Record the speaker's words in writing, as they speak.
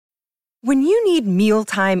When you need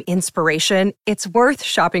mealtime inspiration, it's worth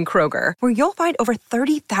shopping Kroger, where you'll find over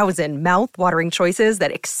 30,000 mouth-watering choices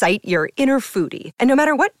that excite your inner foodie. And no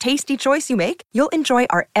matter what tasty choice you make, you'll enjoy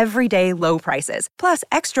our everyday low prices, plus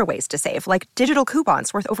extra ways to save, like digital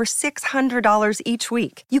coupons worth over $600 each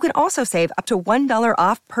week. You can also save up to $1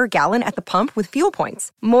 off per gallon at the pump with fuel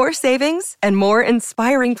points. More savings and more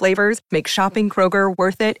inspiring flavors make shopping Kroger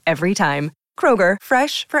worth it every time. Kroger,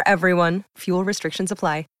 fresh for everyone. Fuel restrictions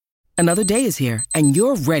apply. Another day is here, and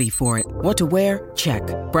you're ready for it. What to wear? Check.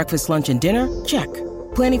 Breakfast, lunch, and dinner? Check.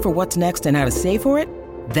 Planning for what's next and how to save for it?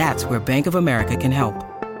 That's where Bank of America can help.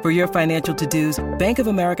 For your financial to-dos, Bank of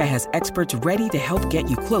America has experts ready to help get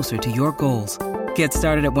you closer to your goals. Get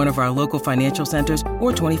started at one of our local financial centers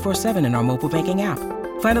or 24/7 in our mobile banking app.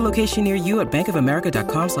 Find a location near you at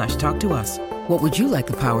bankofamerica.com/talktous. What would you like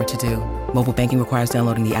the power to do? Mobile banking requires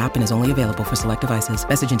downloading the app and is only available for select devices.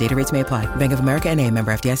 Message and data rates may apply. Bank of America N.A.,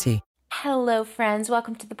 member FDIC. Hello, friends.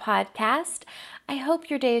 Welcome to the podcast. I hope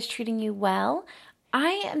your day is treating you well.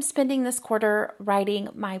 I am spending this quarter writing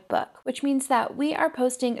my book, which means that we are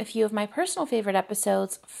posting a few of my personal favorite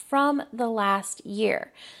episodes from the last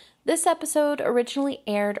year. This episode originally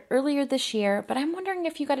aired earlier this year, but I'm wondering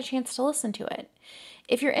if you got a chance to listen to it.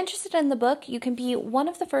 If you're interested in the book, you can be one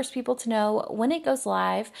of the first people to know when it goes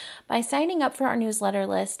live by signing up for our newsletter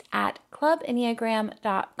list at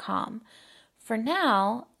clubenneagram.com. For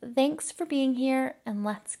now, thanks for being here, and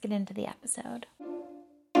let's get into the episode.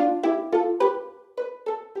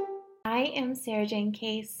 I am Sarah Jane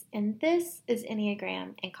Case, and this is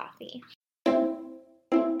Enneagram and Coffee.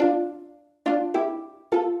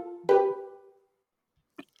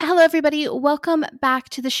 Hello, everybody. Welcome back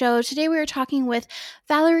to the show. Today we are talking with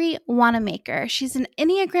Valerie Wanamaker. She's an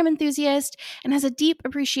Enneagram enthusiast and has a deep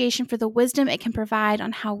appreciation for the wisdom it can provide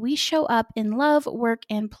on how we show up in love, work,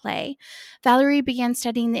 and play. Valerie began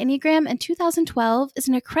studying the Enneagram in 2012, is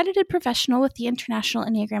an accredited professional with the International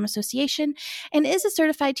Enneagram Association, and is a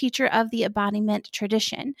certified teacher of the embodiment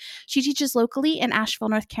tradition. She teaches locally in Asheville,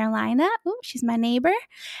 North Carolina. Ooh, she's my neighbor.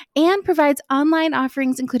 And provides online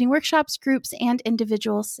offerings, including workshops, groups, and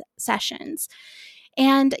individual sessions.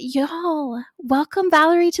 And y'all, welcome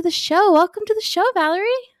Valerie to the show. Welcome to the show, Valerie.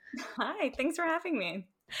 Hi, thanks for having me.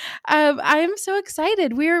 I'm so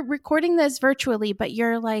excited. We're recording this virtually, but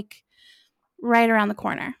you're like right around the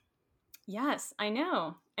corner. Yes, I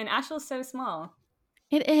know. And Asheville's so small.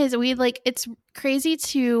 It is. It's crazy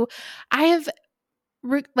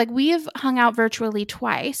we have hung out virtually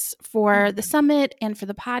twice for the summit and for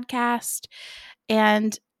the podcast,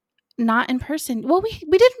 and not in person. Well, we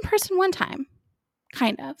did in person one time,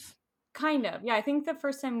 kind of. Yeah, I think the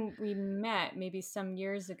first time we met maybe some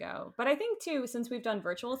years ago. But I think too, since we've done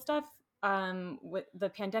virtual stuff, the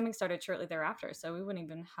pandemic started shortly thereafter, so we wouldn't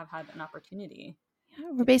even have had an opportunity. Yeah,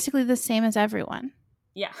 we're basically the same as everyone.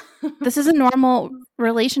 Yeah. This is a normal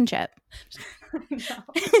relationship.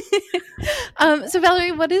 So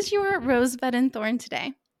Valerie, what is your rosebud and thorn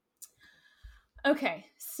today? Okay,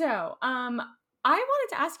 so I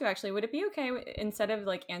wanted to ask you, actually, would it be okay instead of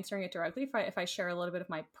like answering it directly if I share a little bit of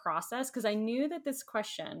my process? Because I knew that this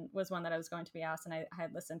question was one that I was going to be asked, and I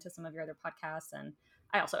had listened to some of your other podcasts, and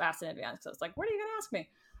I also asked in advance. So I was like, what are you going to ask me?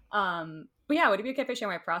 But yeah, would it be okay if I share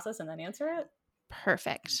my process and then answer it?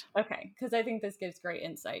 Perfect. Okay, because I think this gives great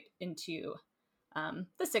insight into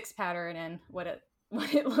the six pattern and what it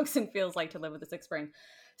looks and feels like to live with a six brain.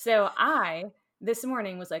 So I, this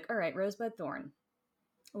morning, was like, all right, rosebud thorn.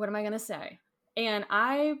 What am I going to say? And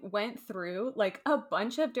I went through like a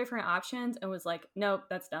bunch of different options and was like, nope,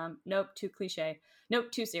 that's dumb. Nope, too cliche. Nope,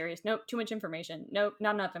 too serious. Nope, too much information. Nope,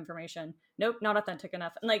 not enough information. Nope, not authentic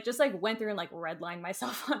enough. And like, just like went through and like redlined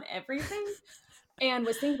myself on everything and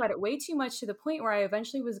was thinking about it way too much to the point where I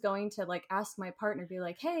eventually was going to like ask my partner, be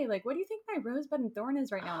like, hey, like, what do you think my rosebud and thorn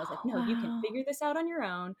is right now? And I was like, no, You can figure this out on your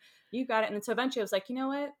own. You got it. And then so eventually I was like, you know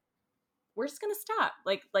what? We're just going to stop.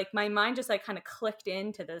 Like my mind just like kind of clicked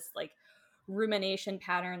into this like rumination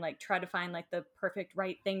pattern, like try to find like the perfect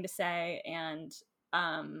right thing to say. And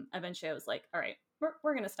eventually I was like, all right,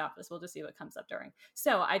 we're going to stop this. We'll just see what comes up during.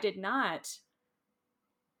 So I did not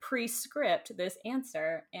pre-script this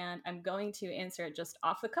answer, and I'm going to answer it just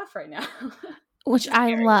off the cuff right now. Which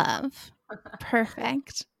I love.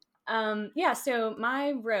 Perfect. Yeah, so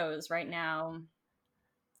my rose right now,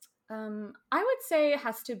 I would say it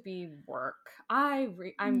has to be work.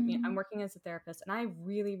 I'm working as a therapist, and I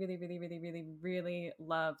really, really, really, really, really, really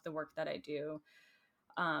love the work that I do.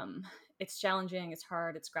 It's challenging, it's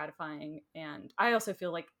hard, it's gratifying, and I also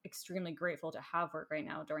feel like extremely grateful to have work right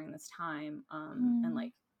now during this time, and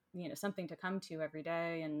like, you know, something to come to every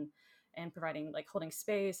day, and and providing, like, holding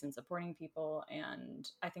space and supporting people. And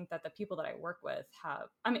I think that the people that I work with have,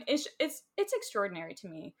 I mean, it's extraordinary to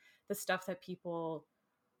me, the stuff that people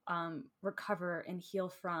recover and heal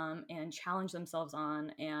from and challenge themselves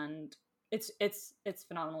on. And it's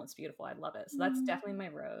phenomenal. It's beautiful. I love it. So that's definitely my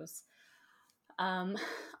rose. I'll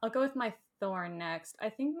go with my thorn next. I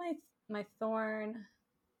think my thorn,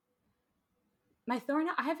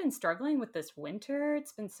 I have been struggling with this winter.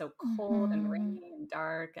 It's been so cold and rainy and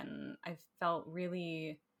dark, and I felt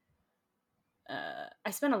really,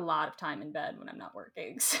 I spend a lot of time in bed when I'm not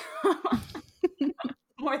working, so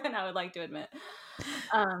more than I would like to admit.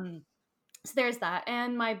 So there's that.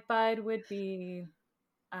 And my bud would be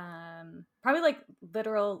probably like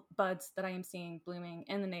literal buds that I am seeing blooming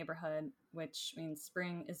in the neighborhood, which means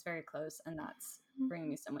spring is very close, and that's bringing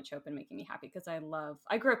me so much hope and making me happy because I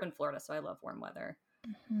grew up in Florida, so I love warm weather.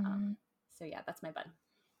 So yeah, that's my bud.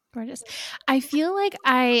 Gorgeous. I feel like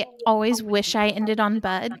I always wish I ended on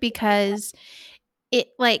bud because it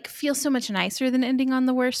like feels so much nicer than ending on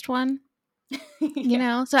the worst one. You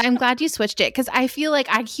know, so I'm glad you switched it because I feel like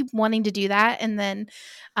I keep wanting to do that. And then,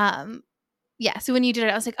 yeah, so when you did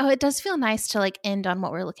it, I was like, oh, it does feel nice to like end on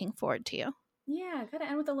what we're looking forward to. Yeah, gotta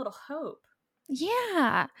end with a little hope.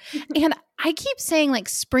 Yeah. And I keep saying like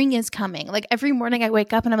spring is coming. Like every morning I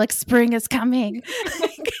wake up and I'm like, spring is coming.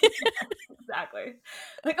 Exactly.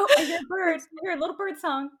 Like, oh, I hear a bird. I hear a little bird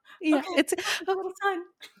song. Yeah, okay, it's a little sun.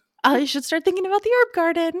 I should start thinking about the herb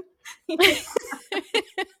garden.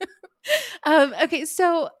 Okay,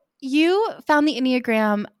 so you found the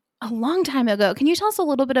Enneagram a long time ago. Can you tell us a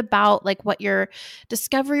little bit about like what your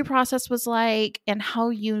discovery process was like and how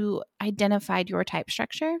you identified your type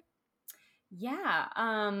structure?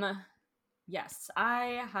 Yeah. Yes,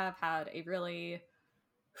 I have had a really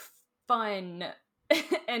fun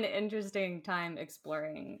and interesting time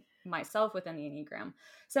exploring myself within the Enneagram.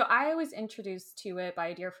 So I was introduced to it by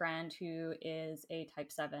a dear friend who is a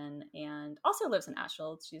type 7 and also lives in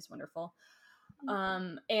Asheville. She's wonderful.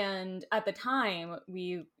 And at the time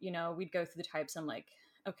we'd go through the types. I'm like,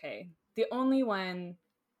 okay, the only one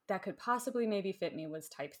that could possibly maybe fit me was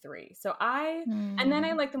type 3. So and then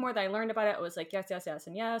I like, the more that I learned about it, I was like, yes,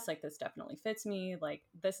 and yes, like this definitely fits me. Like,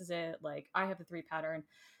 this is it. Like, I have the 3 pattern.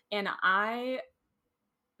 And I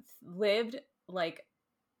lived like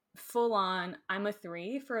full on, I'm a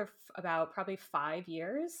 3 for about probably 5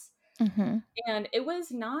 years. And it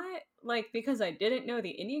was not like because I didn't know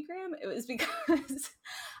the Enneagram. It was because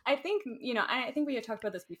I think we had talked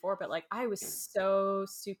about this before, but like I was so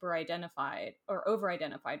super identified or over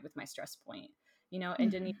identified with my stress point,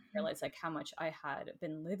 and didn't even realize like how much I had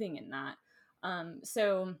been living in that.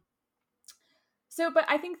 But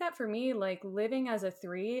I think that for me, like living as a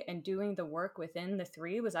 3 and doing the work within the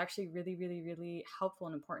 3 was actually really, really, really helpful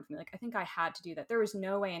and important for me. Like, I think I had to do that. There was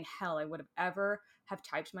no way in hell I would have ever have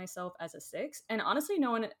typed myself as a 6. And honestly,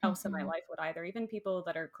 no one else in my life would either. Even people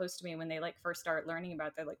that are close to me, when they like first start learning about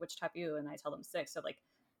it, they're like, which type are you? And I tell them 6. So like,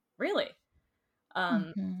 really?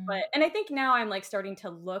 But I think now I'm like starting to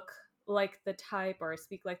look like the type or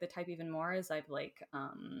speak like the type even more as I've like,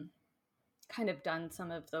 kind of done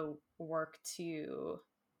some of the work to,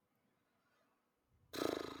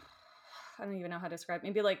 I don't even know how to describe,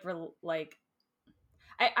 maybe like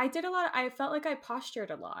I did a lot. I felt like I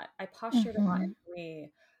postured a lot. I postured a lot in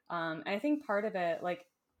 3. And I think part of it, like,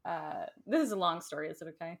 this is a long story. Is it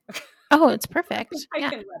okay? Oh, it's perfect. I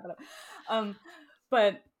can wrap it up.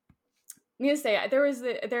 But needless to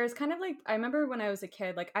say, there's kind of like, I remember when I was a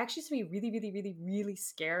kid, like I actually used to be really, really, really, really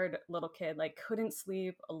scared little kid, like couldn't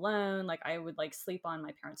sleep alone. Like I would like sleep on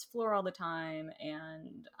my parents' floor all the time.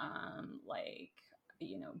 And like,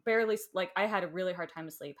 barely, like I had a really hard time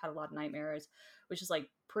to sleep, had a lot of nightmares, which is like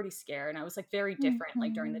pretty scared. And I was like very different,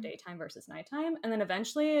 like during the daytime versus nighttime. And then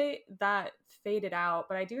eventually that faded out.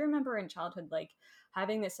 But I do remember in childhood, like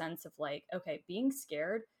having this sense of like, okay, being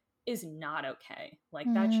scared is not okay. Like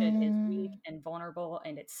that shit is weak and vulnerable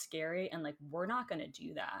and it's scary. And like, we're not going to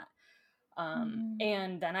do that.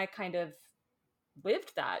 And then I kind of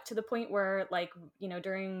lived that to the point where like,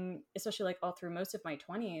 during, especially like all through most of my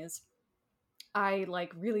 20s, I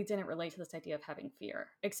like really didn't relate to this idea of having fear,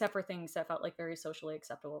 except for things that felt like very socially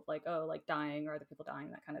acceptable, like, oh, like dying or other people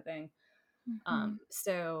dying, that kind of thing.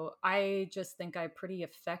 So I just think I pretty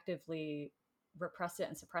effectively repressed it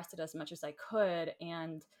and suppressed it as much as I could.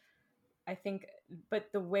 And I think, but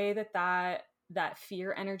the way that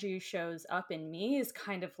fear energy shows up in me is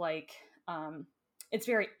kind of like, it's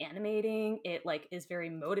very animating. It like is very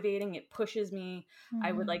motivating. It pushes me.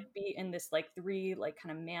 I would like be in this like 3 like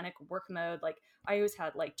kind of manic work mode. Like I always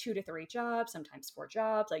had like 2 to 3 jobs, sometimes 4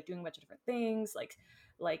 jobs, like doing a bunch of different things, like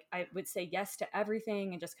like I would say yes to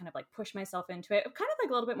everything and just kind of like push myself into it. Kind of like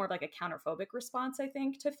a little bit more of like a counterphobic response, I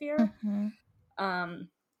think, to fear. Um,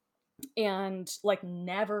 and like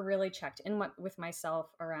never really checked in with myself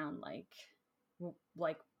around like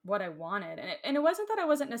what I wanted. And it wasn't that I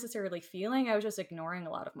wasn't necessarily feeling, I was just ignoring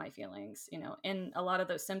a lot of my feelings, you know, and a lot of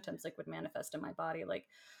those symptoms like would manifest in my body. Like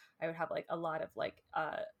I would have like a lot of like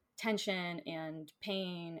tension and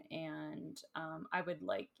pain, and I would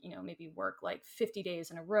like, you know, maybe work like 50 days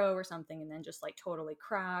in a row or something and then just like totally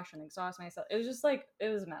crash and exhaust myself. It was just like, it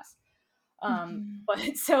was a mess.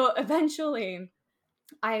 But so eventually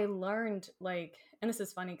I learned like, and this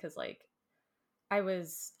is funny because like I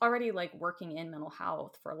was already like working in mental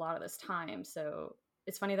health for a lot of this time. So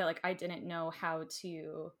it's funny that like I didn't know how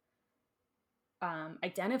to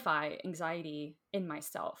identify anxiety in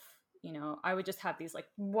myself. You know, I would just have these like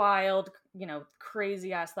wild, you know,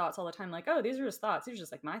 crazy ass thoughts all the time. Like, oh, these are just thoughts. These are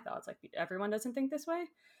just like my thoughts. Like everyone doesn't think this way.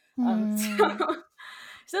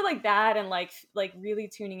 So like that, and like really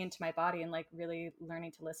tuning into my body and like really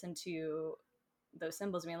learning to listen to those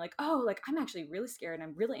symbols, being like, oh, like I'm actually really scared and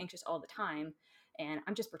I'm really anxious all the time, and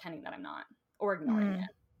I'm just pretending that I'm not, or ignoring it.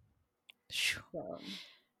 So.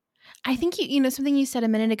 I think you know something you said a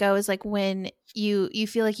minute ago is like when you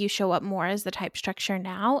feel like you show up more as the type structure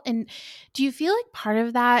now, and do you feel like part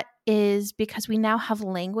of that is because we now have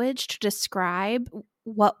language to describe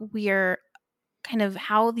what we're kind of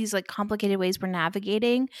how these like complicated ways we're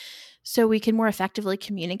navigating, so we can more effectively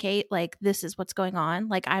communicate like this is what's going on,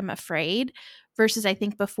 like I'm afraid, versus I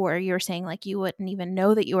think before you were saying like you wouldn't even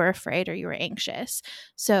know that you were afraid or you were anxious.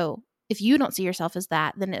 So if you don't see yourself as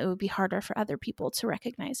that, then it would be harder for other people to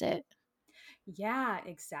recognize it. Yeah,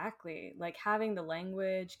 exactly. Like having the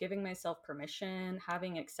language, giving myself permission,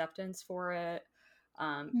 having acceptance for it,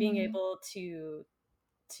 being able to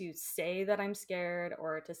say that I'm scared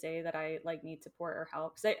or to say that I like need support or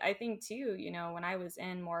help. Because I think too, you know, when I was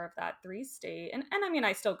in more of that 3 state, and I mean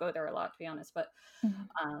I still go there a lot to be honest, but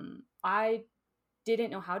I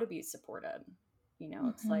didn't know how to be supported. You know,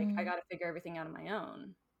 it's like I got to figure everything out on my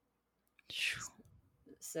own.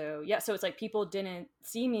 So yeah, so it's like people didn't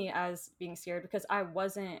see me as being scared because I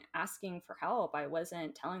wasn't asking for help. I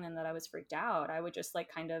wasn't telling them that I was freaked out. I would just like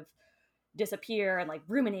kind of disappear and like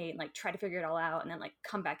ruminate and like try to figure it all out, and then like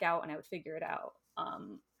come back out and I would figure it out.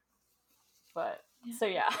 But so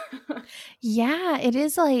yeah. Yeah, it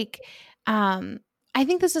is like I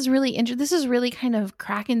think this is really interesting. This is really kind of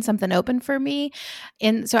cracking something open for me.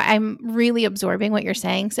 And so I'm really absorbing what you're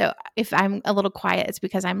saying. So if I'm a little quiet, it's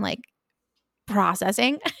because I'm like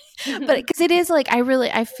processing. But because it is like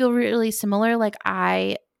I feel really similar. Like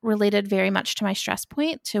I related very much to my stress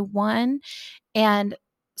point to one, and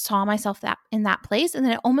saw myself that in that place. And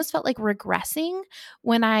then it almost felt like regressing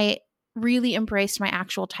when I really embraced my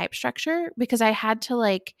actual type structure, because I had to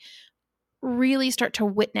like really start to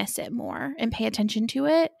witness it more and pay attention to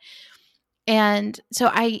it. And so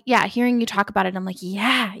hearing you talk about it, I'm like,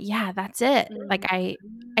 yeah, that's it. Like I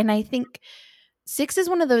think 6 is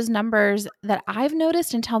one of those numbers that I've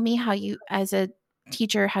noticed, and tell me how you, as a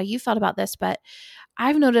teacher, how you felt about this, but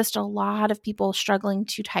I've noticed a lot of people struggling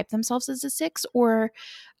to type themselves as a 6, or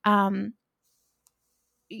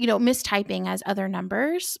mistyping as other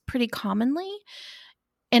numbers pretty commonly.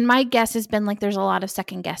 And my guess has been like there's a lot of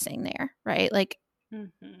second guessing there, right? Like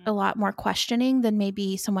a lot more questioning than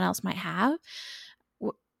maybe someone else might have.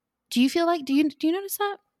 Do you feel like, do you notice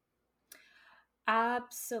that?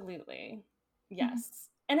 Absolutely. Yes.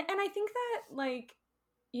 And I think that like,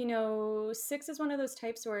 you know, 6 is one of those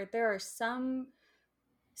types where there are some,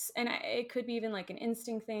 and it could be even like an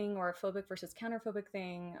instinct thing or a phobic versus counterphobic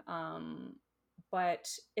thing. But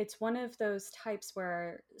it's one of those types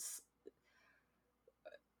where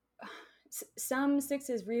some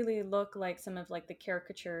 6s really look like some of like the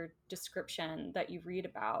caricature description that you read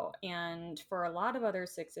about. And for a lot of other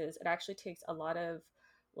 6s, it actually takes a lot of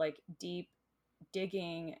like deep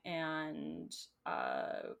digging and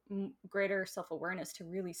greater self-awareness to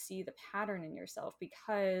really see the pattern in yourself,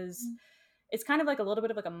 because it's kind of like a little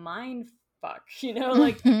bit of like a mind fuck, you know,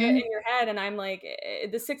 like in your head. And I'm like,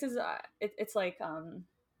 the 6s, it's like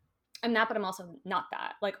I'm that, but I'm also not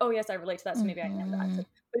that. Like, oh yes, I relate to that, so maybe I am that. So,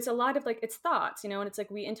 but it's a lot of like, it's thoughts, you know, and it's like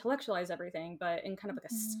we intellectualize everything, but in kind of like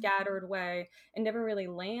a scattered way, and never really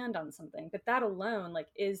land on something. But that alone, like,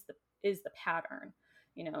 is the pattern,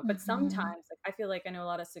 you know. But sometimes, like, I feel like I know a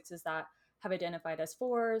lot of 6s that have identified as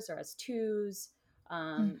 4s or as 2s,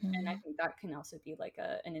 and I think that can also be like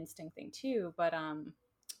an instinct thing too. But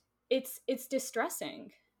it's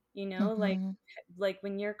distressing, you know, like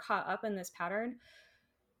when you're caught up in this pattern.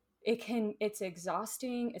 it's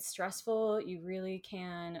exhausting, it's stressful. You really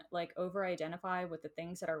can like over identify with the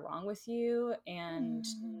things that are wrong with you and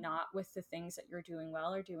not with the things that you're doing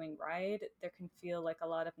well or doing right. There can feel like a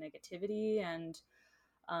lot of negativity, and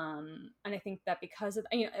I think that because of,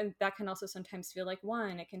 and that can also sometimes feel like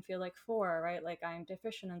one, it can feel like four, right? Like I'm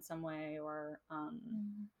deficient in some way, or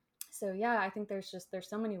so yeah, I think there's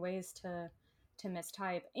so many ways to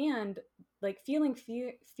mistype, and like feeling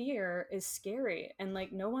fear is scary, and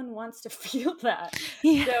like no one wants to feel that.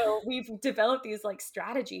 Yeah. So we've developed these like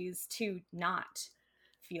strategies to not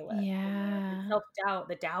feel it. Yeah. Self-doubt,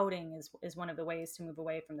 the doubting is one of the ways to move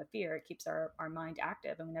away from the fear. It keeps our mind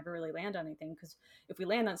active, and we never really land on anything, because if we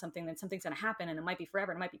land on something, then something's going to happen, and it might be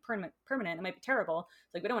forever, and it might be permanent, it might be terrible.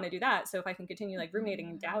 Like we don't want to do that. So if I can continue like ruminating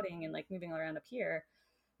and doubting and like moving around up here,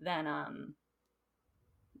 then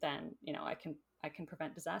I can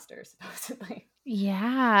prevent disaster, supposedly.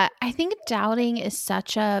 Yeah, I think doubting is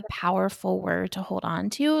such a powerful word to hold on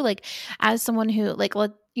to. Like, as someone who, like,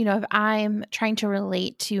 if I'm trying to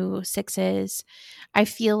relate to sixes, I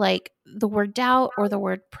feel like the word doubt or the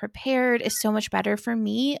word prepared is so much better for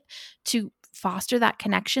me to foster that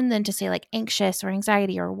connection than to say like anxious or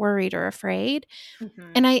anxiety or worried or afraid.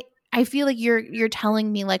 Mm-hmm. And I feel like you're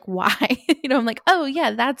telling me like why. I'm like, oh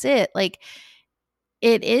yeah, that's it. Like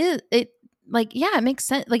it makes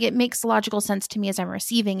sense. Like it makes logical sense to me as I'm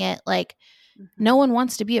receiving it. Like Mm-hmm. no one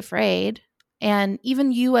wants to be afraid. And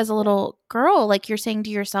even you as a little girl, like you're saying to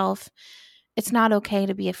yourself, it's not okay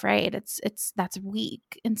to be afraid. That's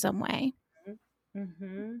weak in some way.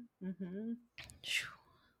 Mm-hmm. Mm-hmm.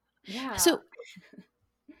 Yeah. So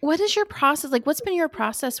what is your process? Like what's been your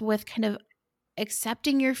process with kind of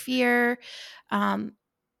accepting your fear? And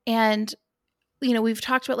we've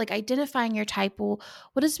talked about like identifying your type. Well,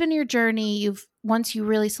 what has been your journey? Once you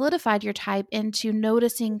really solidified your type into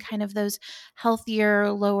noticing kind of those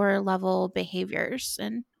healthier, lower level behaviors.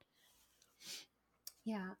 And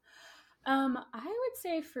Yeah. I would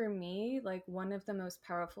say for me, like one of the most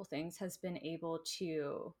powerful things has been able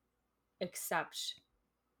to accept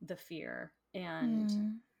the fear and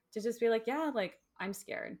to just be like, yeah, like I'm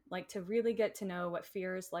scared, like to really get to know what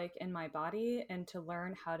fear is like in my body and to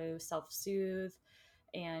learn how to self-soothe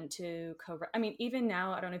and to I mean, even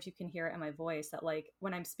now, I don't know if you can hear it in my voice that like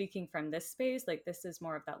when I'm speaking from this space, like this is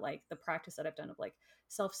more of that, like the practice that I've done of like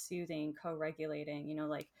self-soothing, co-regulating,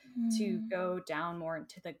 like to go down more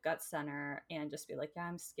into the gut center and just be like, yeah,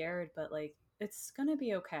 I'm scared, but like it's gonna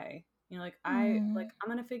be okay. Like I'm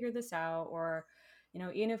gonna figure this out, or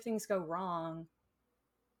even if things go wrong,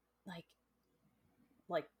 like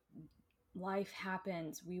like life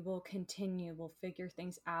happens, we will continue, we'll figure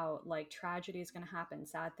things out. Like tragedy is going to happen,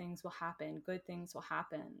 sad things will happen, good things will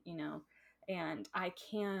happen, and I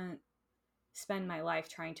can't spend my life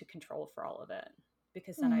trying to control for all of it,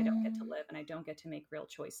 because then I don't get to live and I don't get to make real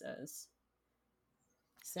choices.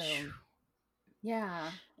 So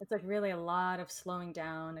yeah, it's like really a lot of slowing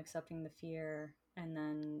down, accepting the fear, and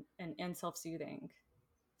then and self-soothing.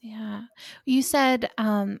 Yeah. You said,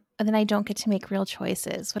 then I don't get to make real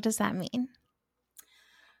choices. What does that mean?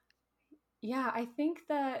 Yeah, I think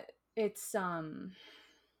that it's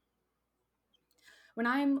when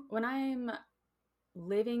I'm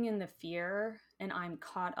living in the fear and I'm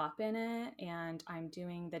caught up in it and I'm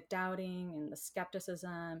doing the doubting and the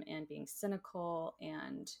skepticism and being cynical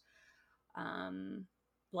and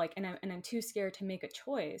like and I'm too scared to make a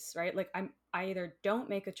choice, right? Like I either don't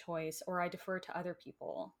make a choice or I defer to other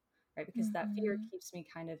people, right? Because that fear keeps me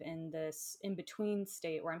kind of in this in between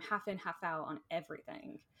state where I'm half in, half out on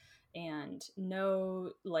everything. And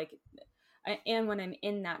no, like and when I'm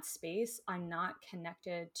in that space, I'm not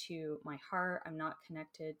connected to my heart. I'm not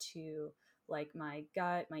connected to like my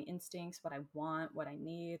gut, my instincts, what I want, what I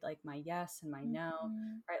need, like my yes and my no,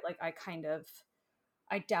 right? Like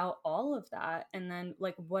I doubt all of that. And then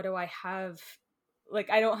like, what do I have? Like,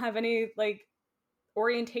 I don't have any like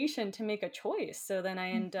orientation to make a choice. So then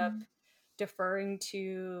I end up deferring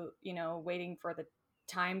to, waiting for the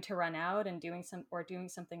time to run out and doing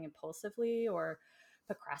something impulsively, or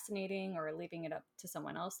procrastinating, or leaving it up to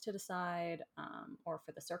someone else to decide, or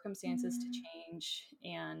for the circumstances to change.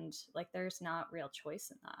 And like, there's not real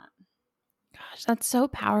choice in that. Gosh, that's so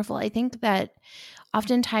powerful. I think that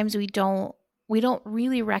oftentimes we don't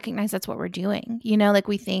really recognize that's what we're doing. Like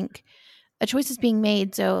we think a choice is being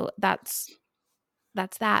made, so that's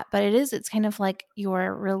that. But it's kind of like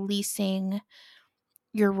you're releasing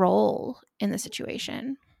your role in the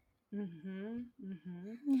situation. And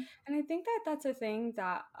I think that that's a thing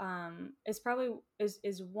that is probably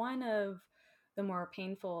is one of the more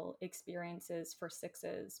painful experiences for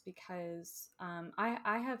sixes, because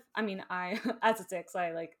I as a six,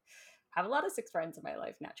 I like have a lot of six friends in my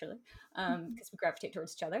life naturally, because we gravitate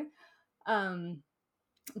towards each other.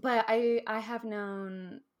 But I have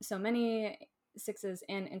known so many sixes,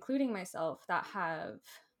 and including myself, that have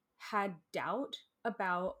had doubt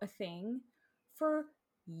about a thing for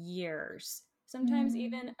years, sometimes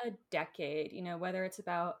even a decade, whether it's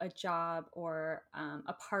about a job or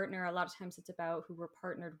a partner. A lot of times it's about who we're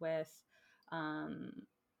partnered with,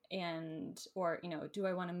 and or do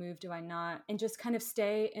I want to move, do I not, and just kind of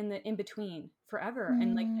stay in the in between forever,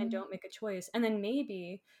 and don't make a choice, and then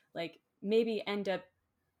maybe end up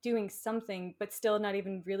doing something, but still not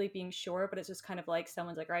even really being sure. But it's just kind of like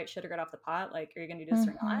someone's like, right, should have got off the pot. Like, are you going to do this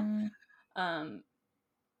or not?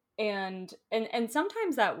 And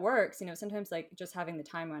sometimes that works, sometimes like just having the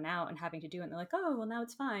time run out and having to do it, and they're like, oh, well, now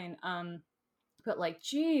it's fine. But like,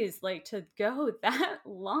 geez, like to go that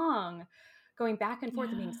long, going back and forth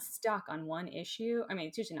and being stuck on one issue. I mean,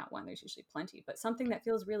 it's usually not one, there's usually plenty, but something that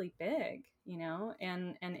feels really big,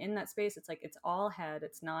 and in that space, it's like, it's all head.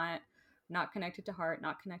 It's not connected to heart,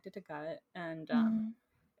 not connected to gut. And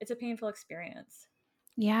it's a painful experience.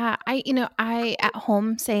 Yeah. I at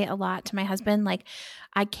home say a lot to my husband, like,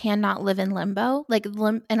 I cannot live in limbo. Like,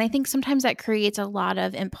 and I think sometimes that creates a lot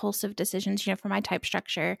of impulsive decisions. For my type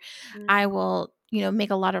structure, I will,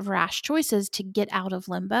 make a lot of rash choices to get out of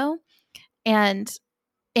limbo. And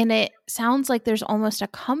it sounds like there's almost a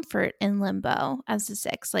comfort in limbo as a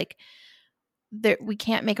six. Like, we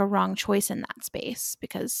can't make a wrong choice in that space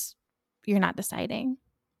because you're not deciding.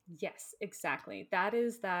 Yes, exactly. That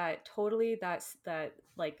is that totally. That's that,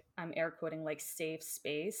 like, I'm air quoting, like, safe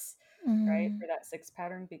space, right, for that six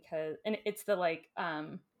pattern, because, and it's the like,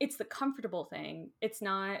 it's the comfortable thing. It's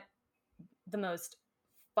not the most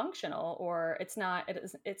functional, or it's not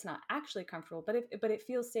actually comfortable, but it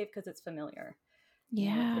feels safe because it's familiar.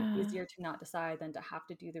 It's easier to not decide than to have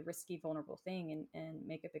to do the risky, vulnerable thing and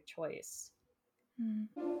make a big choice.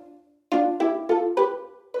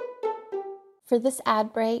 For this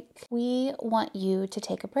ad break, we want you to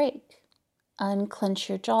take a break. Unclench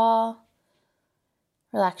your jaw,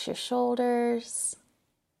 relax your shoulders,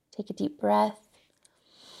 take a deep breath.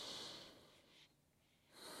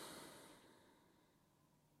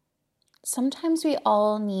 Sometimes we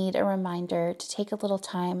all need a reminder to take a little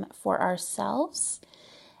time for ourselves,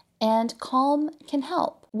 and Calm can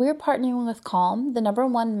help. We're partnering with Calm, the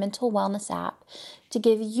 #1 mental wellness app, to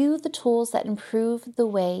give you the tools that improve the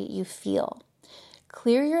way you feel.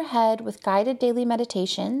 Clear your head with guided daily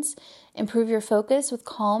meditations, improve your focus with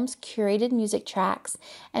Calm's curated music tracks,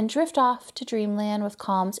 and drift off to dreamland with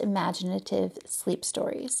Calm's imaginative sleep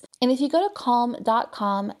stories. And if you go to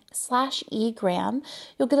calm.com/egram,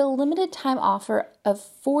 you'll get a limited time offer of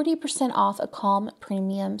 40% off a Calm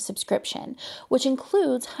premium subscription, which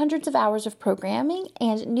includes hundreds of hours of programming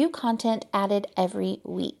and new content added every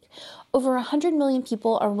week. Over 100 million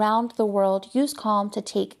people around the world use Calm to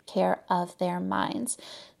take care of their minds.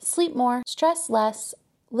 Sleep more, stress less,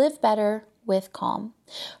 live better with Calm.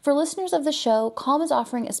 For listeners of the show, Calm is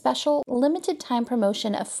offering a special limited time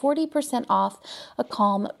promotion of 40% off a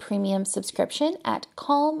Calm premium subscription at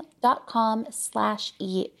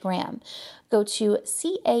calm.com/egram. Go to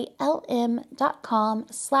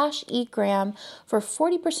calm.com/egram for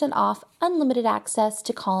 40% off unlimited access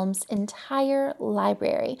to Calm's entire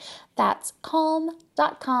library. That's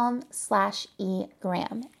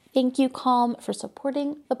calm.com/egram. Thank you, Calm, for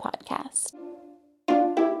supporting the podcast.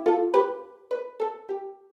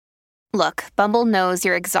 Look, Bumble knows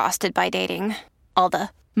you're exhausted by dating. All the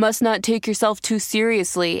must not take yourself too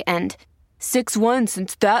seriously and 6'1"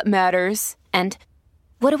 since that matters. And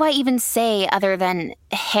what do I even say other than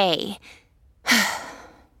hey?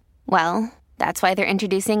 Well, that's why they're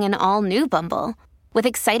introducing an all-new Bumble with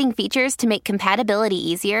exciting features to make compatibility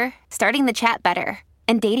easier, starting the chat better,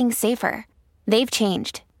 and dating safer. They've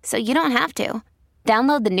changed, so you don't have to.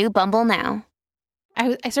 Download the new Bumble now.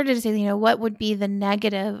 I started to say, what would be the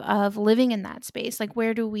negative of living in that space? Like,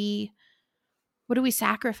 what do we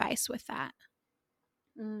sacrifice with that?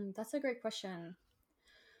 That's a great question.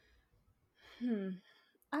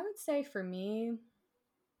 I would say for me,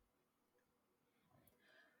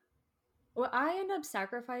 what I end up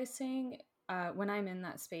sacrificing when I'm in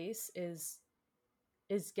that space is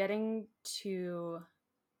getting to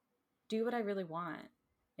do what I really want,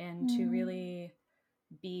 and to really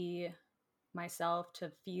be myself, to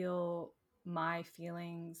feel my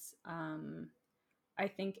feelings. I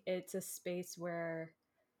think it's a space where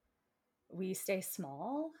we stay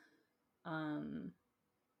small, and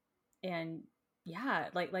yeah,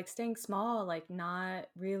 like staying small, like not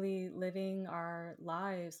really living our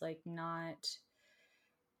lives, like not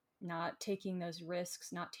taking those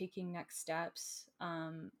risks, not taking next steps.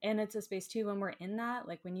 And it's a space too when we're in that,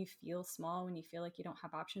 like when you feel small, when you feel like you don't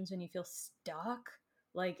have options, when you feel stuck,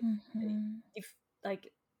 like if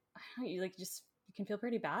like I don't know, you like just you can feel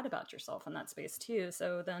pretty bad about yourself in that space too.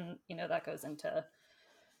 So then, that goes into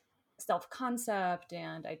self-concept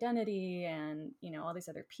and identity and, all these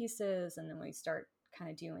other pieces. And then we start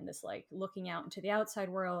kind of doing this, like looking out into the outside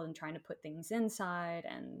world and trying to put things inside,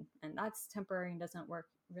 and that's temporary and doesn't work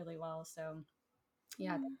really well. So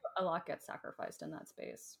yeah, I think a lot gets sacrificed in that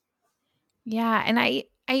space. Yeah. And I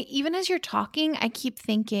even as you're talking, I keep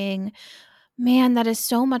thinking, man, that is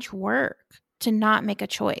so much work to not make a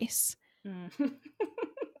choice.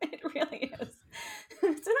 It really is.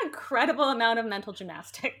 It's an incredible amount of mental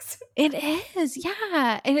gymnastics. It is.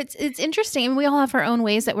 Yeah. And it's interesting. And we all have our own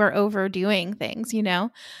ways that we're overdoing things,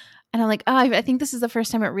 And I'm like, oh, I think this is the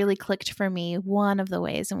first time it really clicked for me. One of the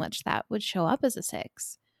ways in which that would show up as a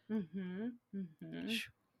 6.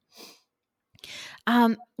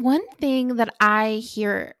 One thing that I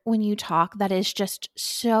hear when you talk that is just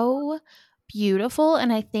so beautiful,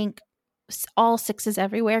 and I think all 6s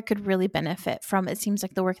everywhere could really benefit from, it seems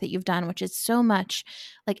like the work that you've done, which is so much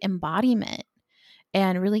like embodiment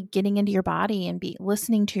and really getting into your body and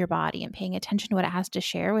listening to your body and paying attention to what it has to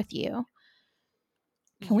share with you.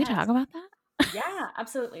 Can we talk about that? Yeah,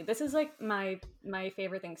 absolutely. This is like my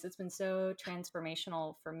favorite thing because it's been so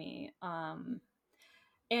transformational for me.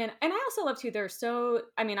 And I also love too,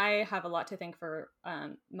 I have a lot to thank for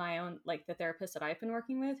my own, like the therapist that I've been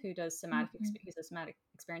working with who does somatic, he's a somatic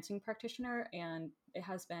experiencing practitioner, and it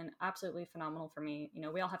has been absolutely phenomenal for me.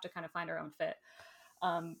 We all have to kind of find our own fit.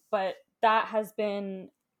 But that has been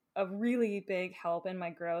a really big help in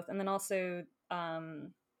my growth. And then also,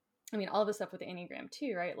 all the stuff with the Enneagram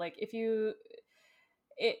too, right? Like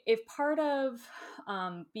if part of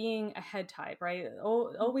being a head type, right,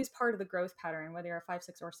 always part of the growth pattern, whether you're a 5,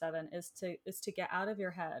 6, or 7, is to get out of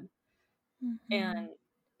your head and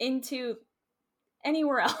into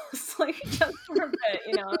anywhere else, like just for a bit,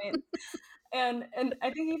 and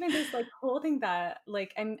I think even just like holding that,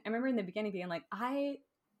 like I remember in the beginning being like, I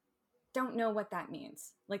don't know what that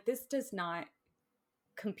means. Like this does not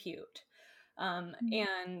compute,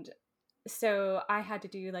 and so I had to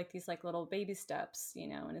do like these like little baby steps,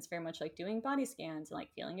 and it's very much like doing body scans and like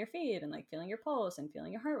feeling your feet and like feeling your pulse and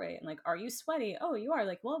feeling your heart rate and like, are you sweaty? Oh, you are.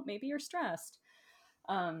 Like, well, maybe you're stressed.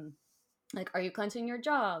 Like, are you clenching your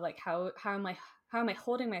jaw? Like, how am I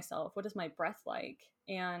holding myself? What is my breath like?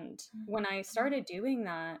 And when I started doing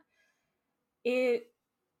that, it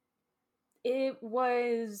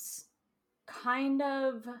was kind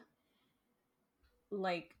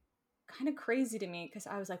of crazy to me because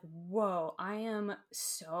I was like, whoa, I am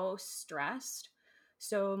so stressed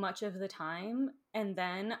so much of the time. And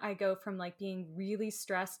then I go from like being really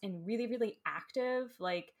stressed and really, really active.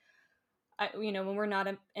 Like, when we're not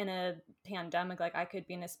in a pandemic, like I could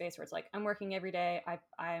be in a space where it's like, I'm working every day.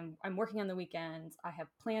 I'm working on the weekends. I have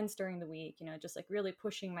plans during the week, just like really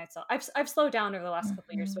pushing myself. I've slowed down over the last couple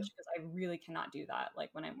of years, especially because I really cannot do that. Like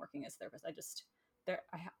when I'm working as a therapist,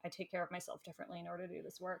 I take care of myself differently in order to do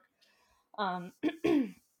this work.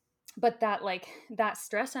 But that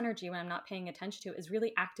stress energy when I'm not paying attention to it is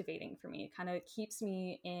really activating for me. It kind of keeps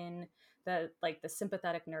me in the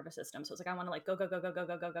sympathetic nervous system. So it's like, I want to like go, and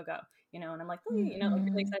I'm like, like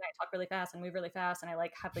really excited. I talk really fast and move really fast. And I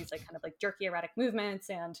like have these like kind of like jerky erratic movements.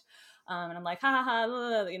 And I'm like, ha ha ha,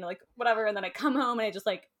 like whatever. And then I come home and I just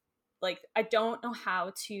like, I don't know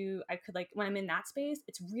how to, I could like, when I'm in that space,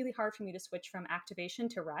 it's really hard for me to switch from activation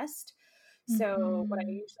to rest. So what I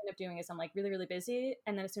usually end up doing is I'm like really, really busy.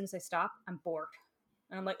 And then as soon as I stop, I'm bored.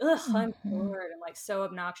 And I'm like, ugh, I'm bored. I'm like so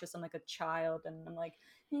obnoxious. I'm like a child. And I'm like,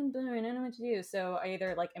 I'm bored. I don't know what to do. So I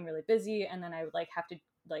either like am really busy and then I would like have to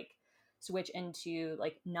like switch into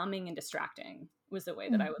like numbing and distracting was the way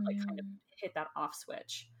that I would like kind of hit that off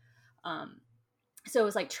switch. So it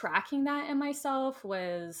was like tracking that in myself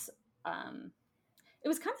was, it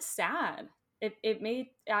was kind of sad.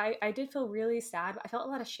 I did feel really sad, but I felt a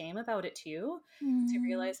lot of shame about it too, to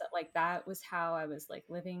realize that like that was how I was like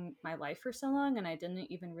living my life for so long. And I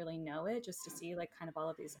didn't even really know it, just to see like kind of all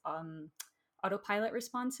of these autopilot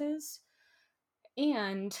responses.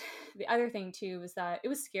 And the other thing too was that it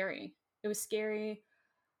was scary. It was scary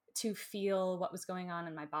to feel what was going on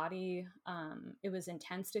in my body. It was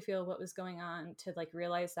intense to feel what was going on, to like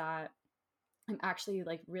realize that I'm actually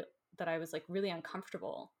like that I was like really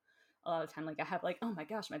uncomfortable a lot of the time. Like I have like, oh my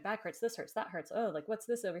gosh, my back hurts, this hurts, that hurts. Oh, like what's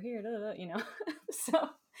this over here? So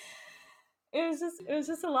it was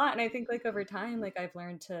just a lot. And I think like over time, like I've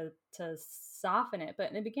learned to soften it. But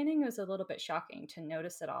in the beginning it was a little bit shocking to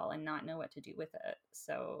notice it all and not know what to do with it.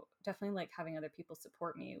 So definitely like having other people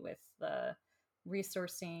support me with the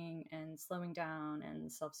resourcing and slowing down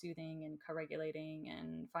and self-soothing and co-regulating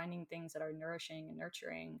and finding things that are nourishing and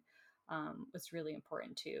nurturing was really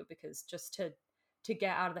important too, because just to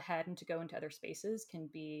get out of the head and to go into other spaces can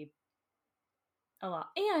be a lot.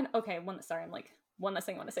 And okay, I'm like one last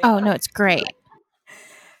thing I want to say. Oh, no, it's great.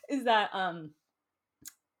 Is that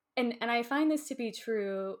and I find this to be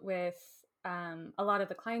true with a lot of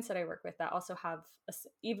the clients that I work with that also have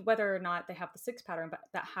even whether or not they have the six pattern, but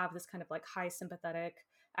that have this kind of like high sympathetic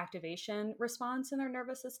activation response in their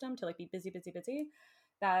nervous system to like be busy,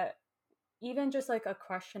 that even just like a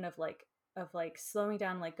question of like slowing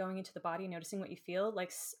down, like going into the body, noticing what you feel,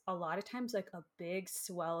 like a lot of times like a big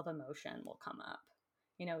swell of emotion will come up.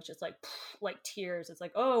 You know, it's just like tears. It's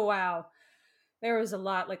like, oh, wow, there was a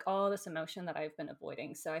lot, like all this emotion that I've been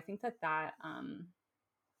avoiding. So I think that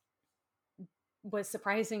was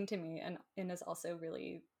surprising to me and is also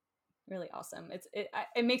really, really awesome.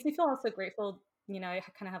 It makes me feel also grateful. You know, I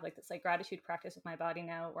kind of have like this like gratitude practice with my body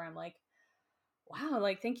now where I'm like, wow,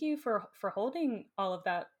 like, thank you for holding all of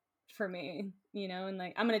that for me, you know, and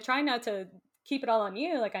like, I'm going to try not to keep it all on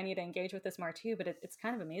you. Like I need to engage with this more too, but it's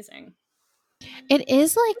kind of amazing. It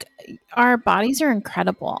is like our bodies are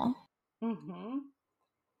incredible. Mm-hmm.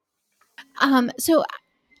 So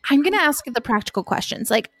I'm going to ask the practical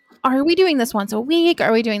questions. Like, are we doing this once a week?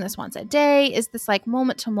 Are we doing this once a day? Is this like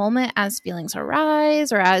moment to moment as feelings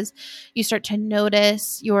arise or as you start to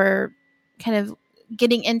notice you're kind of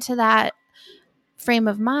getting into that frame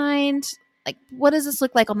of mind? Like, what does this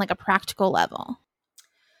look like on like a practical level?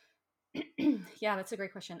 Yeah, that's a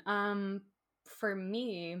great question. For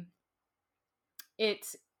me, it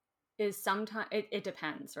is sometimes it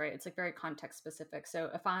depends, right? It's like very context specific.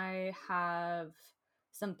 So if I have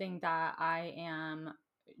something that I am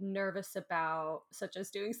nervous about, such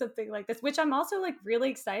as doing something like this, which I'm also like really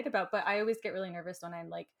excited about, but I always get really nervous when I'm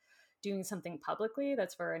like doing something publicly.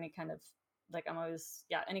 That's for any kind of like, I'm always,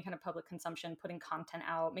 any kind of public consumption, putting content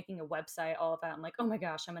out, making a website, all of that. I'm like, oh my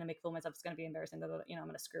gosh, I'm going to make a fool of myself. It's going to be embarrassing. You know, I'm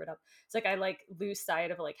going to screw it up. It's like, I like lose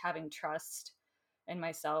sight of like having trust in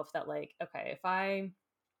myself that like, okay,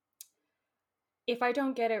 if I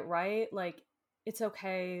don't get it right, like it's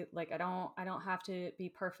okay. Like I don't have to be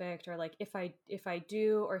perfect, or like if I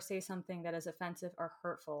do or say something that is offensive or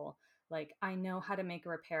hurtful, like I know how to make a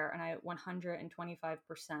repair, and I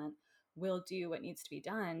 125% will do what needs to be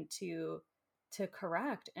done to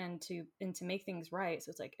correct and to make things right. So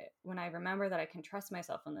it's like when I remember that I can trust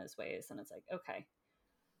myself in those ways, then it's like, okay,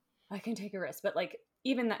 I can take a risk. But like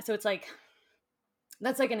even that, so it's like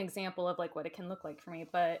that's like an example of like what it can look like for me.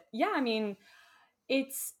 But yeah, I mean,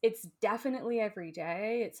 it's definitely every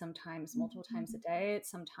day. It's sometimes multiple times a day. It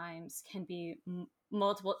sometimes can be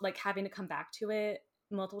multiple, like having to come back to it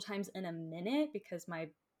multiple times in a minute because my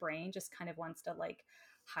brain just kind of wants to like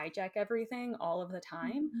hijack everything all of the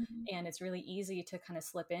time. And it's really easy to kind of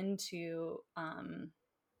slip into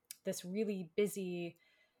this really busy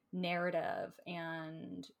narrative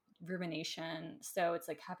and rumination. So it's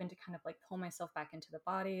like having to kind of like pull myself back into the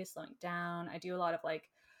body, slowing down. I do a lot of like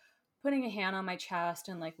putting a hand on my chest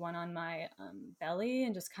and like one on my belly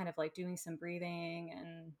and just kind of like doing some breathing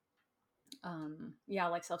and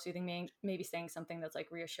like self-soothing, maybe saying something that's like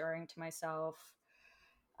reassuring to myself.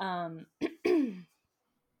 So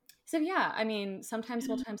yeah, I mean, sometimes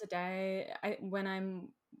multiple times a day, when I'm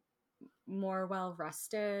more well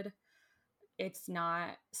rested, it's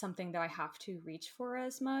not something that I have to reach for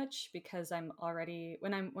as much because I'm already,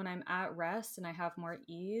 when I'm at rest and I have more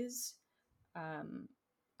ease,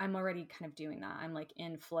 I'm already kind of doing that. I'm like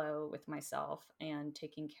in flow with myself and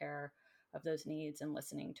taking care of those needs and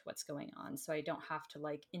listening to what's going on. So I don't have to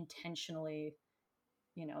like intentionally,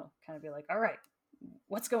 you know, kind of be like, all right,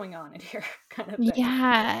 what's going on in here kind of thing.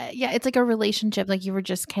 Yeah. It's like a relationship. Like you were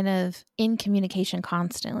just kind of in communication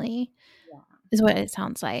constantly is what it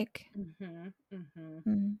sounds like.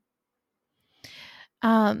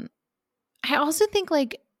 I also think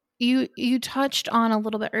like you touched on a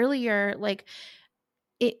little bit earlier, like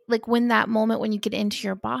it, like when that moment when you get into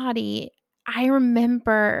your body, I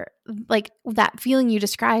remember like that feeling you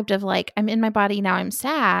described of like, I'm in my body now, I'm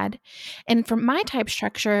sad. And from my type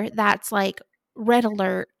structure, that's like red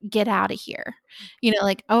alert, get out of here. You know,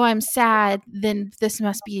 like, oh, I'm sad, then this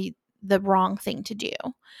must be the wrong thing to do.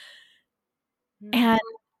 And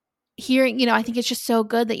hearing, you know, I think it's just so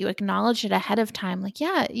good that you acknowledge it ahead of time. Like,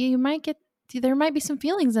 yeah, there might be some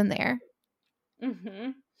feelings in there.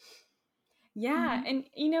 Yeah. And,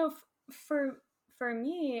 you know, for for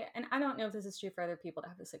me, and I don't know if this is true for other people that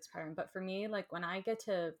have the six pattern, but for me, like when I get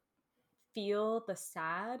to feel the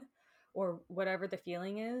sad or whatever the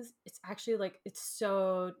feeling is, it's actually like, it's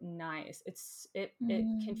so nice. It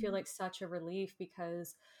can feel like such a relief,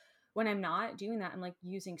 because when I'm not doing that, I'm like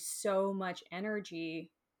using so much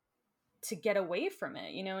energy to get away from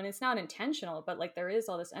it, you know, and it's not intentional, but like there is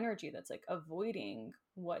all this energy that's like avoiding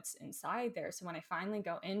what's inside there. So when I finally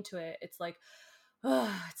go into it, it's like,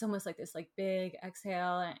 oh, it's almost like this like big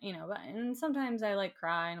exhale, and, you know, and sometimes I like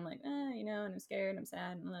cry and I'm like, you know, and I'm scared and I'm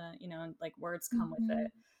sad, and, you know, and like words come with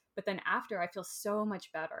it. But then after, I feel so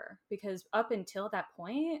much better, because up until that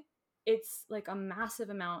point, it's like a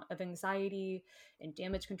massive amount of anxiety and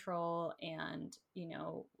damage control and, you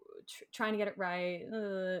know, trying to get it right.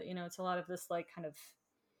 You know, it's a lot of this like kind of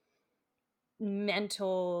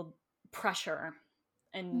mental pressure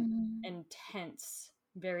and tense,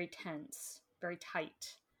 very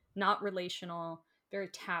tight, not relational, very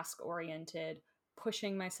task oriented,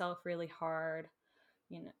 pushing myself really hard.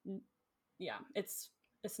 You know, yeah, it's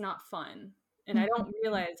not fun. And I don't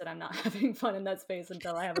realize that I'm not having fun in that space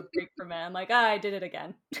until I have a break from it. I'm like, I did it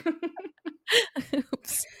again.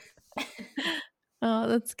 Oops. Oh,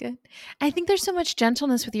 that's good. I think there's so much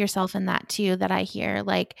gentleness with yourself in that too, that I hear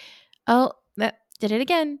like, oh, that did it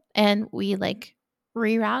again. And we like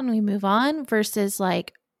reroute and we move on, versus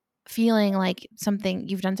like feeling like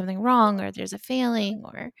you've done something wrong, or there's a failing,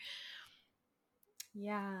 or.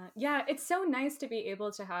 Yeah, it's so nice to be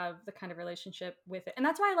able to have the kind of relationship with it. And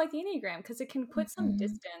that's why I like the Enneagram, because it can put some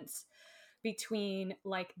distance between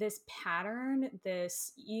like this pattern,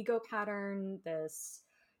 this ego pattern, this,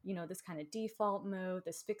 you know, this kind of default mode,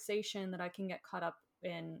 this fixation that I can get caught up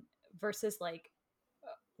in, versus like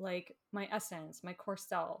my essence, my core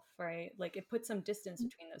self, right? Like it puts some distance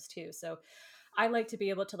between those two. So I like to be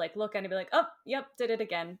able to like look at it and be like, oh, yep, did it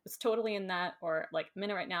again. It's totally in that, or like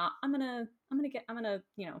minute right now, I'm gonna,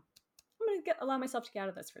 you know, allow myself to get out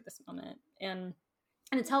of this for this moment. And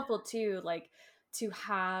it's helpful too, like to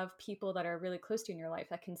have people that are really close to you in your life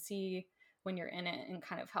that can see when you're in it and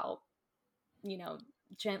kind of help, you know,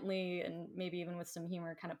 gently and maybe even with some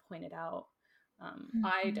humor kind of point it out.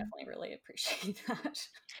 I definitely really appreciate that.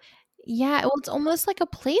 Yeah, well, it's almost like a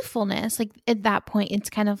playfulness. Like at that point, it's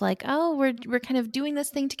kind of like, oh, we're kind of doing this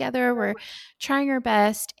thing together. We're trying our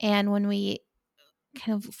best, and when we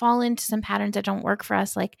kind of fall into some patterns that don't work for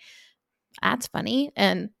us, like that's funny,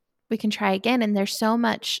 and we can try again. And there's so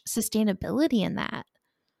much sustainability in that.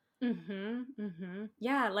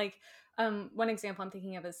 Yeah, like one example I'm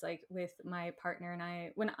thinking of is like with my partner and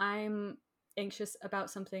I, when I'm anxious about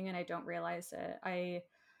something and I don't realize it,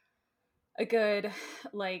 a good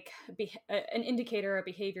like an indicator of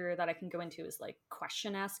behavior that I can go into is like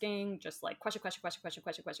question asking, just like question,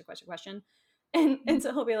 and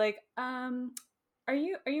so he'll be like, are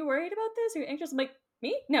you worried about this? Are you anxious? I'm like,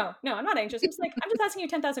 me? No, I'm not anxious. I'm just asking you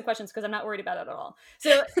 10,000 questions because I'm not worried about it at all.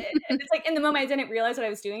 So it's like in the moment I didn't realize that I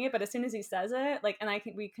was doing it, but as soon as he says it, like, and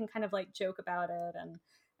we can kind of like joke about it,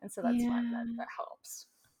 and so that's fun. That helps.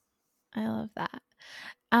 I love that.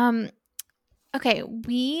 Okay,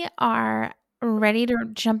 we are ready to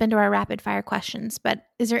jump into our rapid fire questions, but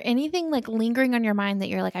is there anything like lingering on your mind that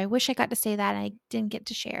you're like, I wish I got to say that and I didn't get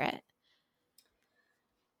to share it?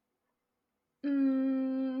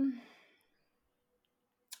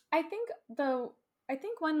 I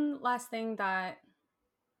think one last thing that,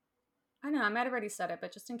 I don't know, I might have already said it,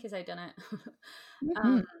 but just in case I didn't,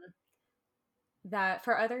 that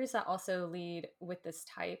for others that also lead with this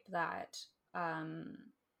type, that,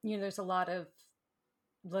 you know, there's a lot of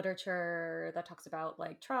literature that talks about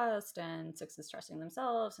like trust and sixes trusting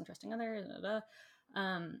themselves and trusting others,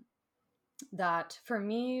 that for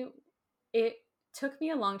me, it took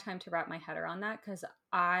me a long time to wrap my head around that, because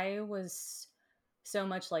I was so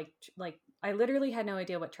much like I literally had no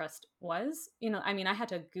idea what trust was. You know, I mean, I had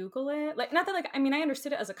to Google it. Like, not that like, I mean, I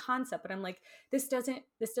understood it as a concept, but I'm like, this doesn't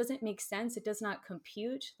make sense. It does not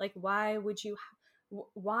compute. Like, why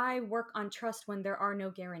work on trust when there are no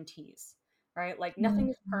guarantees, right? Like nothing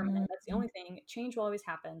is permanent. That's the only thing. Change will always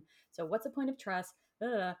happen. So what's the point of trust?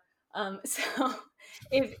 So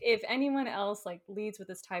if anyone else like leads with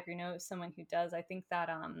this type, you know, someone who does, I think that,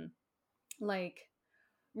 like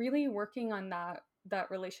really working on that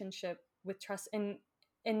relationship with trust and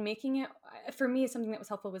making it, for me, something that was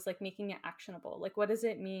helpful was like making it actionable. Like, what does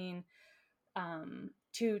it mean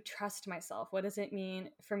to trust myself? What does it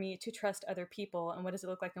mean for me to trust other people? And what does it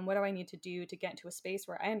look like? And what do I need to do to get into a space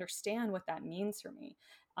where I understand what that means for me?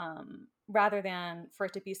 Rather than for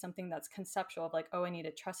it to be something that's conceptual of like, oh, I need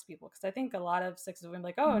to trust people. Because I think a lot of sixes would be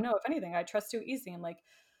like, oh no, if anything, I trust too easy. I'm like,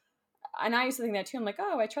 and I used to think that too. I'm like,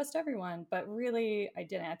 oh, I trust everyone, but really I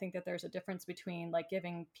didn't. I think that there's a difference between like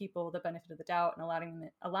giving people the benefit of the doubt and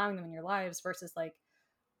allowing them in your lives versus like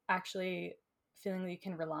actually feeling that you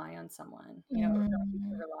can rely on someone, you know, or that you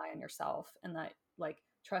can rely on yourself, and that like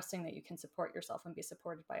trusting that you can support yourself and be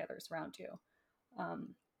supported by others around you.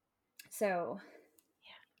 So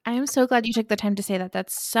I am so glad you took the time to say that.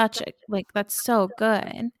 That's such a, like, that's so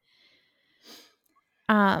good.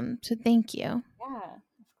 So thank you. yeah,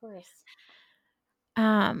 of course.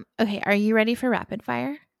 Okay, are you ready for rapid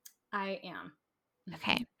fire? I am.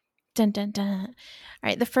 Okay. Dun dun dun. All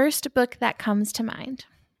right, the first book that comes to mind.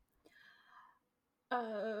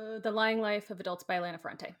 The Lying Life of Adults by Elena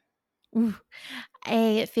Ferrante. Ooh.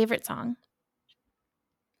 A favorite song.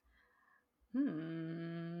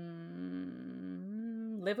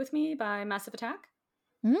 Live With Me by Massive Attack.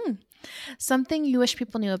 Something you wish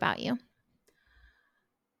people knew about you.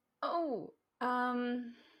 Oh,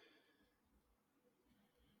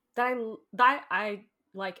 that I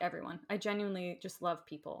like everyone. I genuinely just love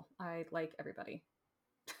people. I like everybody.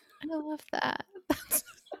 I love that.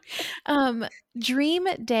 Dream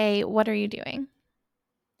day, what are you doing?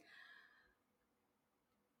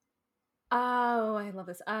 Oh, I love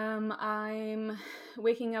this. I'm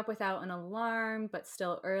waking up without an alarm, but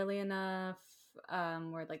still early enough,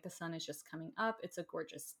 where like the sun is just coming up. It's a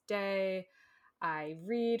gorgeous day. I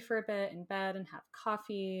read for a bit in bed and have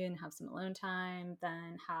coffee and have some alone time,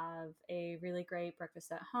 then have a really great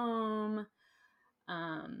breakfast at home,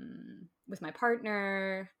 with my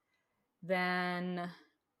partner, then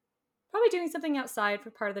probably doing something outside for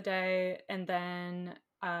part of the day, and then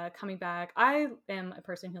coming back. I am a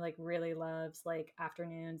person who like really loves like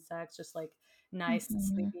afternoon sex, just like nice,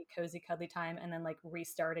 sleepy, cozy, cuddly time, and then like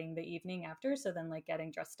restarting the evening after. So then like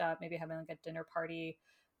getting dressed up, maybe having like a dinner party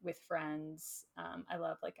with friends. I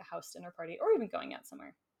love like a house dinner party or even going out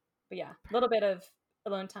somewhere. But yeah, a little bit of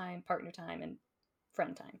alone time, partner time, and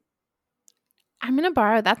friend time. I'm gonna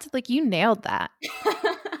borrow. That's like, you nailed that.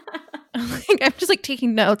 I'm just like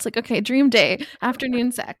taking notes. Like, okay, dream day,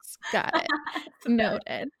 afternoon sex. Got it.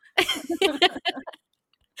 Noted.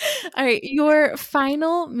 All right, your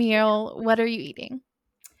final meal. What are you eating?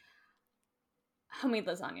 Homemade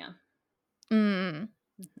lasagna. So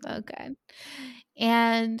good.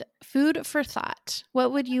 And food for thought.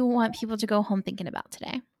 What would you want people to go home thinking about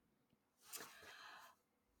today?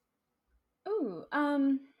 Oh,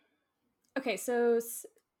 okay. So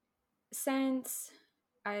since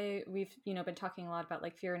we've been talking a lot about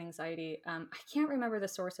like fear and anxiety. I can't remember the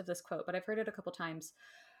source of this quote, but I've heard it a couple times.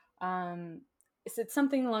 It's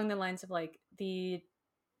something along the lines of like the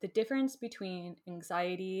difference between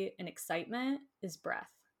anxiety and excitement is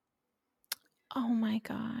breath. Oh my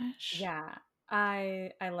gosh. Yeah,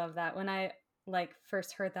 I love that. When I like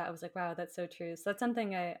first heard that, I was like, wow, that's so true. So that's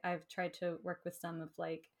something I've tried to work with some of,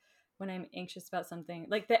 like when I'm anxious about something,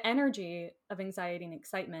 like the energy of anxiety and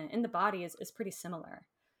excitement in the body is pretty similar.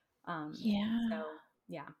 Yeah. So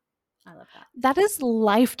yeah, I love that. That is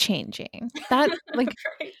life-changing. That like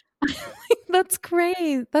Right. that's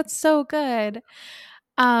great. That's so good.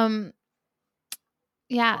 Yeah,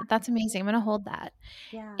 that's amazing. I'm going to hold that.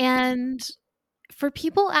 Yeah. And for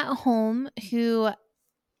people at home who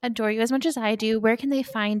adore you as much as I do, where can they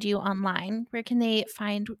find you online? Where can they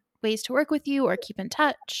find ways to work with you or keep in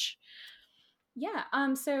touch? Yeah.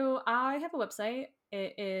 So I have a website.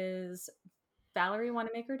 It is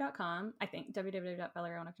ValerieWanamaker.com. I think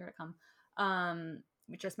www.valeriewanamaker.com,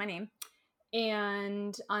 which is my name.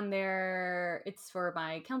 And on there, it's for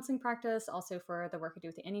my counseling practice, also for the work I do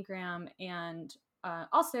with the Enneagram. And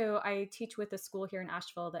also, I teach with a school here in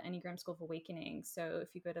Asheville, the Enneagram School of Awakening. So if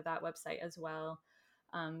you go to that website as well,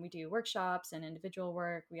 we do workshops and individual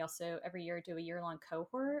work. We also every year do a year-long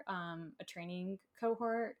cohort, a training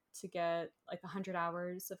cohort to get like 100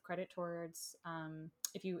 hours of credit towards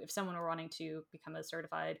if someone were wanting to become a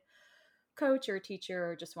certified coach or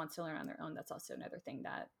teacher or just wants to learn on their own. That's also another thing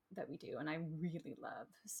that we do, and I really love.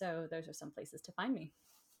 So those are some places to find me.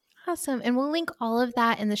 Awesome. And we'll link all of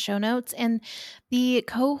that in the show notes. And the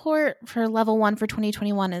cohort for level 1 for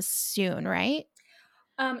 2021 is soon, right?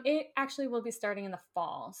 It actually will be starting in the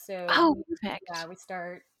fall. So perfect. Yeah, we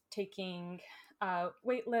start taking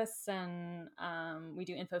wait lists, and we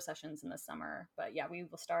do info sessions in the summer. But yeah, we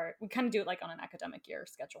kind of do it like on an academic year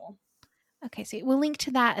schedule. Okay, so we'll link to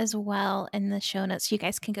that as well in the show notes so you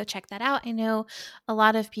guys can go check that out. I know a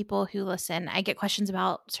lot of people who listen, I get questions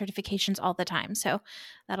about certifications all the time, so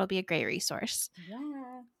that'll be a great resource.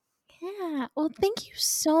 Yeah. Well, thank you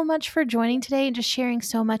so much for joining today and just sharing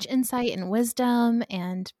so much insight and wisdom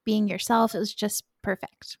and being yourself. It was just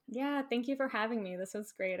perfect. Yeah, thank you for having me. This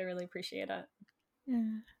was great. I really appreciate it.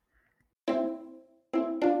 Yeah.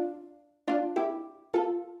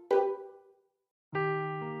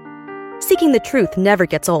 seeking the truth never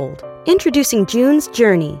gets old. Introducing June's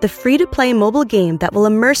Journey, the free-to-play mobile game that will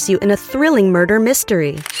immerse you in a thrilling murder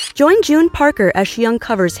mystery. Join June Parker as she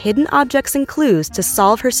uncovers hidden objects and clues to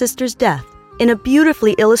solve her sister's death in a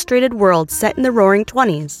beautifully illustrated world set in the Roaring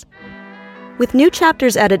 '20s. With new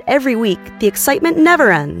chapters added every week, the excitement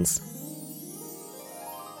never ends.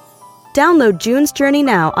 Download June's Journey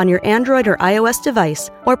now on your Android or iOS device,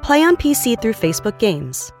 or play on PC through Facebook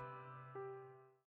Games.